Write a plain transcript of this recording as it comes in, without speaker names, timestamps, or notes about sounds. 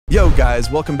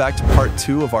guys, welcome back to part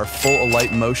 2 of our full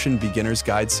Alight Motion Beginner's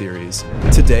Guide series.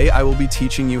 Today I will be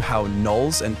teaching you how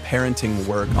nulls and parenting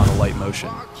work on Alight Motion.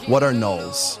 What are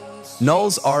nulls?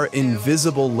 Nulls are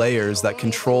invisible layers that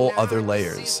control other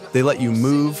layers. They let you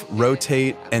move,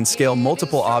 rotate, and scale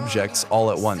multiple objects all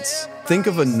at once. Think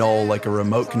of a null like a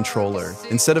remote controller.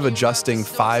 Instead of adjusting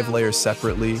 5 layers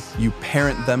separately, you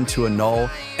parent them to a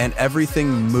null and everything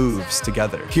moves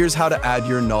together. Here's how to add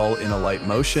your null in Alight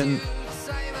Motion.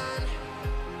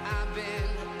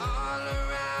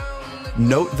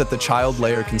 Note that the child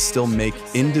layer can still make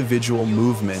individual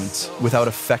movement without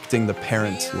affecting the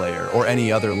parent layer or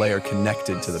any other layer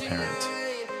connected to the parent.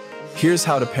 Here's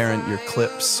how to parent your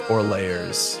clips or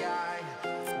layers.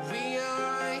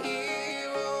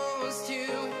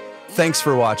 Thanks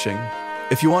for watching.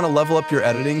 If you want to level up your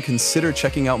editing, consider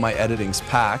checking out my editing's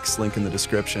packs, link in the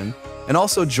description, and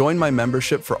also join my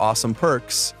membership for awesome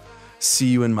perks. See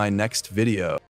you in my next video.